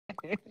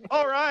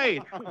All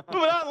right.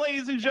 Moving on,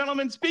 ladies and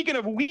gentlemen. Speaking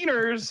of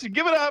wieners,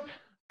 give it up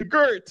to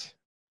Gert.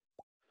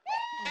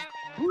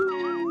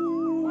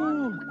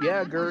 Woo.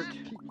 Yeah, Gert.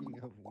 Speaking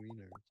of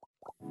wieners.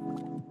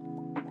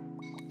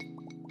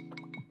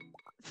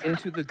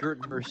 Into the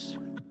Gertverse.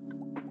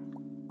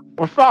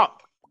 What's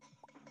up?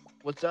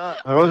 What's up?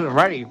 I wasn't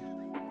ready,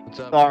 What's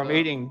up? so I'm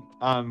eating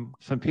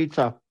some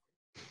pizza.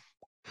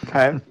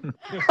 Okay.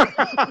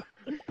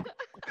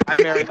 Hi,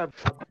 Mary.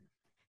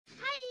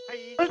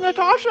 Where's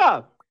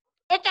Natasha?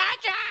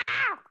 Natasha!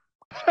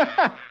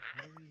 How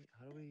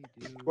do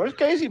we do? Where's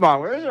Casey Mom?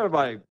 Where is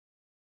everybody?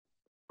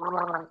 All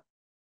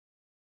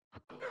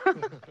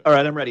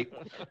right, I'm ready.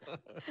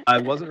 I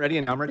wasn't ready,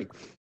 and now I'm ready.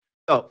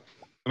 So,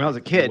 when I was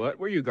a kid. What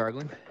were you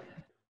gargling?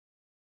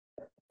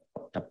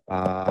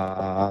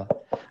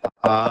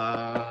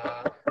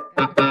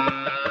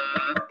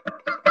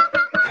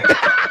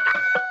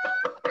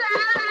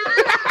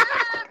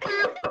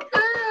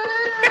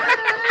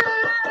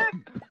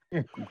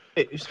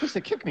 Hey, you're supposed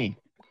to kick me.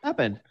 What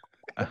happened?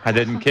 I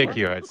didn't kick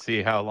you. I'd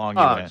see how long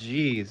you Oh, went.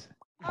 jeez.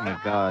 Oh, my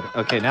God.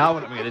 Okay, now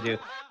what am I going to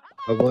do?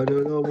 I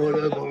wanna know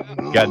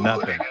what Got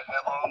nothing.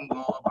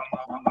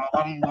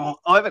 Oh,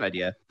 I have an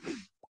idea.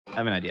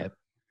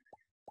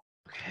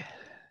 Okay.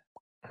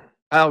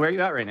 Oh, where are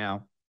you at right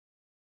now?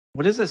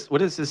 What is this?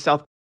 What is this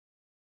South?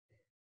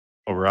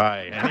 All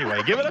right.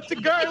 Anyway, give it up to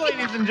Gert,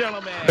 ladies and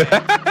gentlemen. Give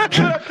it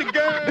up to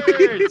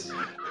Gert.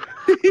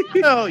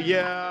 Hell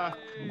yeah.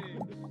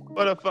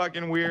 What a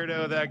fucking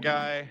weirdo, that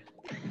guy.